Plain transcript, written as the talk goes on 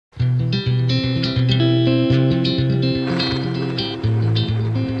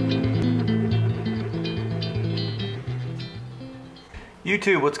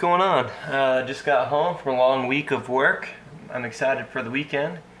YouTube, what's going on? Just got home from a long week of work. I'm excited for the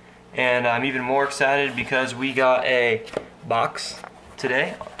weekend, and I'm even more excited because we got a box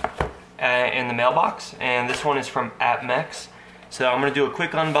today in the mailbox, and this one is from AppMex. So I'm going to do a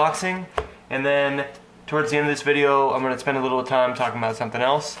quick unboxing, and then towards the end of this video I'm going to spend a little time talking about something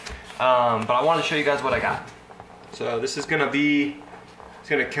else, but I wanted to show you guys what I got. So this is going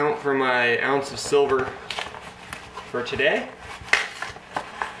to count for my ounce of silver for today.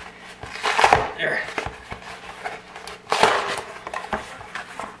 There.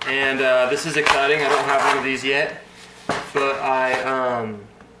 And this is exciting. I don't have one of these yet, but I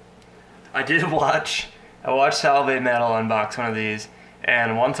watched Salvate Metal unbox one of these,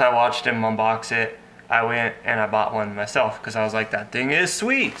 and once I watched him unbox it, I went and I bought one myself because I was like, that thing is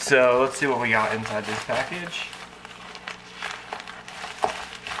sweet. So let's see what we got inside this package.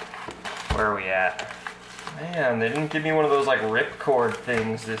 Where are we at? Man, they didn't give me one of those like ripcord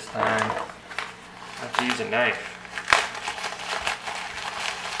things this time. I have to use a knife.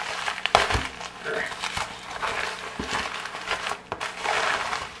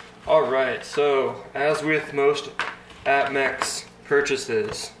 Alright, so as with most AppMex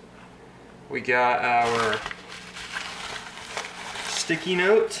purchases, we got our sticky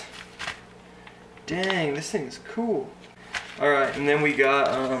note. Dang, this thing's cool. Alright, and then we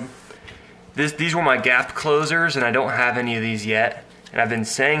got these were my gap closers, and I don't have any of these yet. And I've been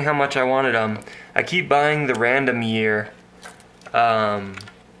saying how much I wanted them. I keep buying the random year Libertads,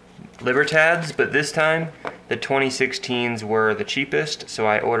 but this time the 2016s were the cheapest, so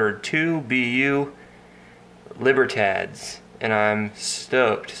I ordered 2 BU Libertads, and I'm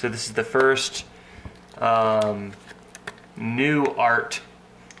stoked. So this is the first new art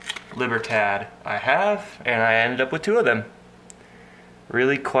Libertad I have, and I ended up with 2 of them.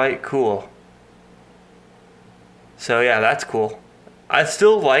 Really quite cool. So yeah, that's cool. I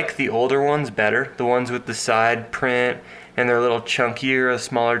still like the older ones better, the ones with the side print and they're a little chunkier, a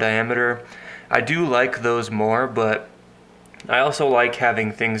smaller diameter. I do like those more, but I also like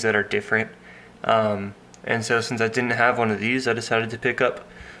having things that are different. And so since I didn't have one of these, I decided to pick up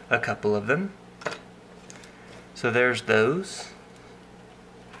a couple of them. So there's those.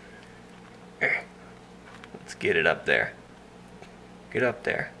 Let's get it up there. Get up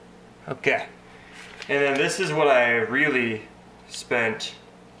there. Okay. And then this is what I really spent.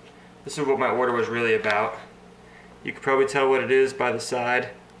 This is what my order was really about. You could probably tell what it is by the side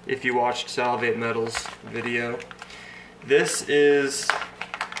if you watched Salvate Metal's video. This is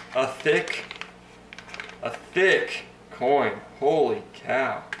a thick coin. Holy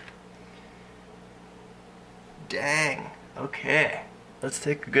cow. Dang. Okay. Let's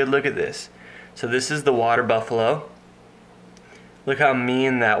take a good look at this. So this is the water buffalo. Look how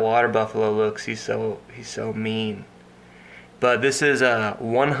mean that water buffalo looks. He's so mean. But this is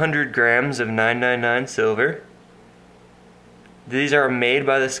 100 grams of 999 silver. These are made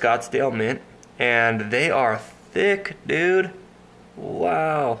by the Scottsdale Mint, and they are thick, dude.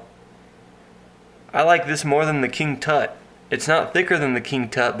 Wow. I like this more than the King Tut. It's not thicker than the King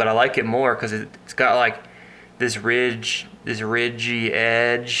Tut, but I like it more because it's got like this ridgy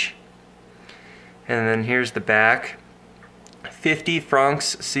edge. And then here's the back. 50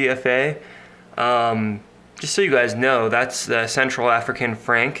 francs CFA. Just so you guys know, that's the Central African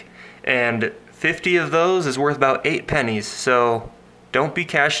franc, and 50 of those is worth about 8 pennies. So don't be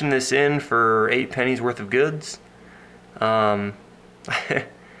cashing this in for 8 pennies worth of goods.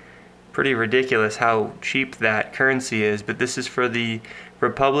 Pretty ridiculous how cheap that currency is, but this is for the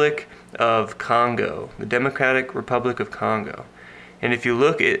Republic of Congo, the Democratic Republic of Congo. And if you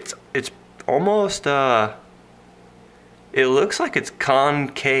look, it's almost it looks like it's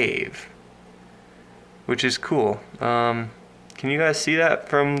concave, which is cool. Can you guys see that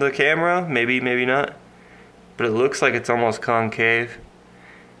from the camera? Maybe not. But it looks like it's almost concave.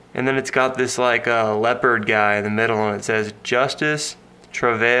 And then it's got this like leopard guy in the middle, and it says Justice,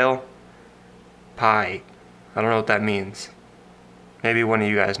 Travail, Pie. I don't know what that means. Maybe one of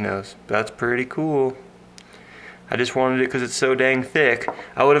you guys knows. But that's pretty cool. I just wanted it because it's so dang thick.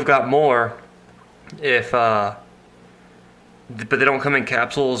 I would have got more if but they don't come in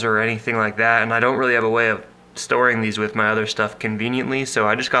capsules or anything like that, and I don't really have a way of storing these with my other stuff conveniently, so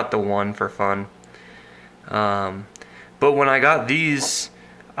I just got the one for fun. But when I got these,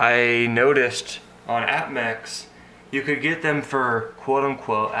 I noticed on AppMex you could get them for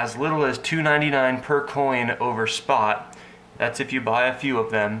quote-unquote as little as $2.99 per coin over spot. That's if you buy a few of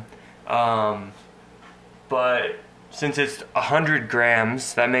them. But since it's 100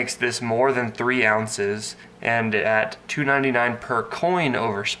 grams, that makes this more than 3 ounces, and at $2.99 per coin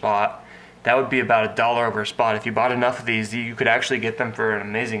over spot, that would be about $1 over spot. If you bought enough of these, you could actually get them for an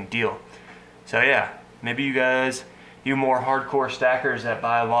amazing deal. So yeah, maybe you guys, you more hardcore stackers that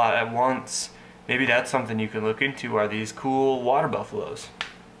buy a lot at once, maybe that's something you can look into, are these cool water buffaloes.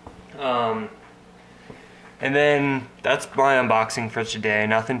 And then that's my unboxing for today,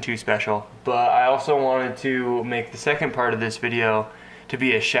 nothing too special. But I also wanted to make the second part of this video to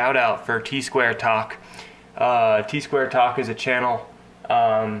be a shout out for Tsquare Talk. Tsquare Talk is a channel.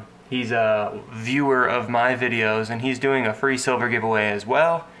 He's a viewer of my videos, and he's doing a free silver giveaway as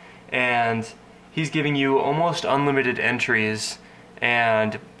well. And he's giving you almost unlimited entries,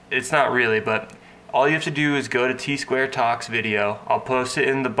 and it's not really, but all you have to do is go to Tsquare Talk's video. I'll post it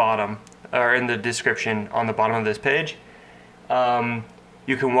in the bottom, or in the description on the bottom of this page.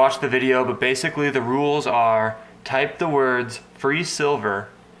 You can watch the video, but basically the rules are type the words free silver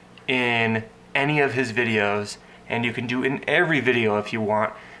in any of his videos, and you can do it in every video if you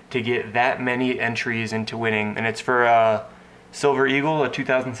want to get that many entries into winning. And it's for Silver Eagle, a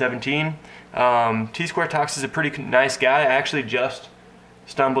 2017. Tsquare Talks is a pretty nice guy. I actually just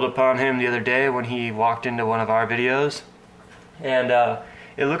stumbled upon him the other day when he walked into one of our videos, and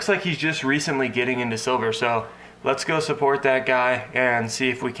it looks like he's just recently getting into silver, so let's go support that guy and see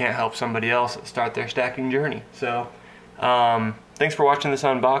if we can't help somebody else start their stacking journey. So thanks for watching this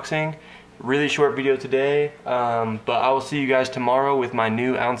unboxing. Really short video today, but I will see you guys tomorrow with my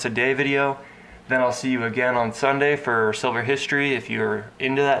new ounce a day video. Then I'll see you again on Sunday for silver history if you're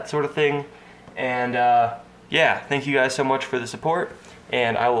into that sort of thing. And yeah, thank you guys so much for the support,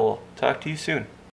 and I will talk to you soon.